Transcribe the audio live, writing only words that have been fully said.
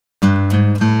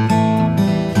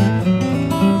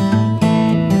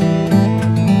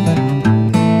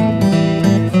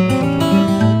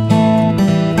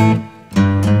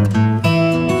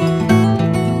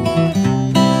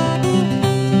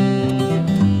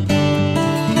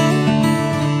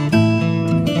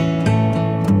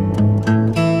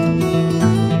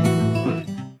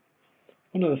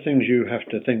things you have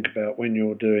to think about when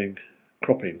you're doing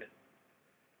cropping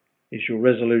is your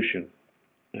resolution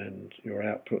and your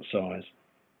output size.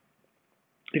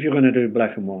 If you're going to do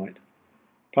black and white,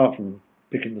 apart from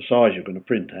picking the size you're going to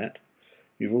print at,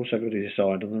 you've also got to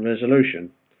decide on the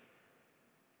resolution.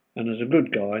 And as a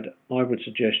good guide, I would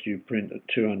suggest you print at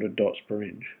 200 dots per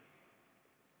inch.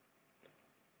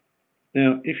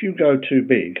 Now, if you go too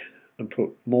big and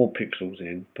put more pixels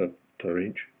in per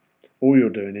inch, all you're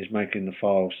doing is making the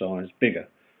file size bigger.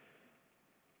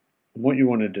 And what you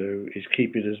want to do is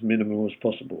keep it as minimal as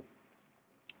possible.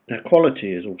 Now,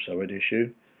 quality is also an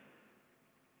issue,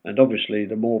 and obviously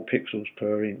the more pixels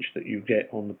per inch that you get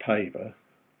on the paper,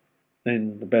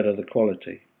 then the better the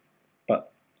quality.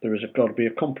 But there has got to be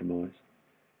a compromise,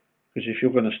 because if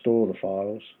you're going to store the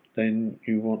files, then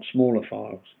you want smaller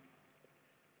files.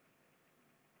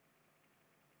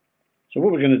 So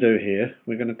what we're going to do here,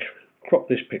 we're going to crop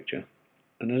this picture,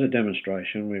 and as a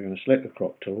demonstration we're going to select the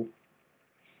crop tool,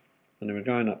 and then we're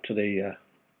going up to the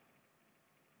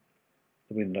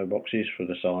window boxes for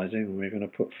the sizing, and we're going to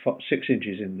put 6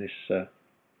 inches in this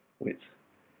width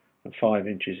and 5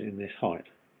 inches in this height.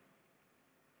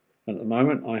 At the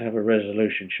moment I have a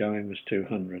resolution showing as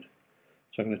 200,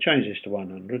 so I'm going to change this to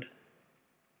 100,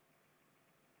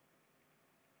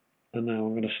 and now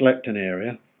I'm going to select an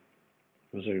area.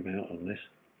 I'll zoom out on this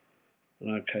and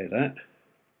OK that,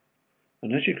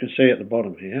 and as you can see at the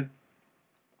bottom here,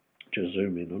 just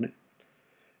zoom in on it,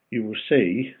 you will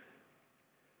see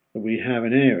that we have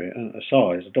an area,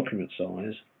 a document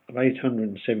size of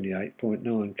 878.9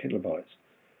 kilobytes,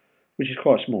 which is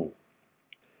quite small.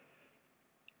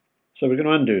 So we're going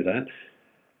to undo that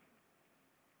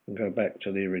and go back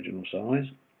to the original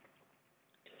size,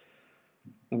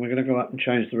 and we're going to go up and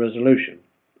change the resolution.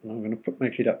 And I'm going to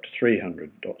make it up to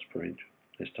 300 dots per inch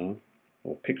this time,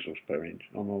 or pixels per inch.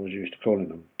 I'm always used to calling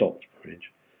them dots per inch.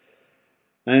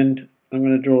 And I'm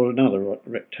going to draw another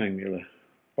rectangular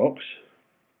box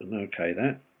and OK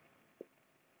that.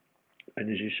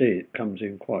 And as you see, it comes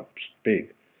in quite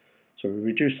big. So we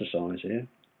reduce the size here,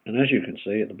 and as you can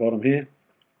see at the bottom here,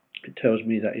 it tells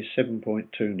me that is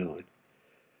 7.29.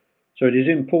 So it is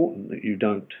important that you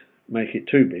don't make it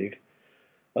too big,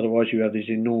 otherwise you have these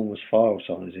enormous file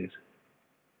sizes.